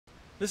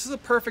This is a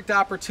perfect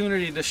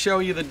opportunity to show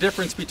you the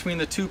difference between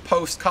the two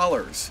post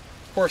colors.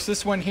 Of course,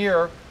 this one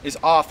here is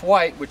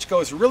off-white, which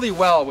goes really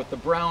well with the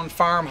brown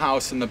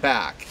farmhouse in the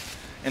back.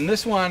 And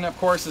this one, of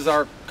course, is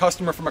our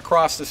customer from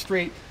across the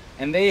street,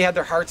 and they had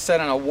their heart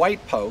set on a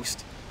white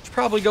post, which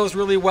probably goes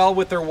really well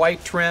with their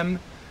white trim.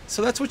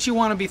 So that's what you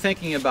want to be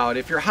thinking about.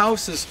 If your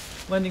house is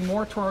lending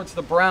more towards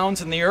the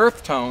browns and the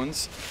earth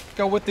tones,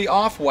 go with the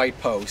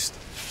off-white post.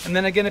 And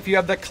then again, if you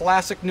have that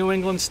classic New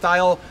England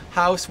style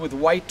house with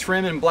white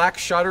trim and black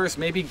shutters,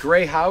 maybe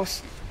gray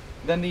house,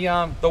 then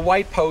the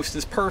white post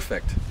is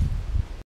perfect.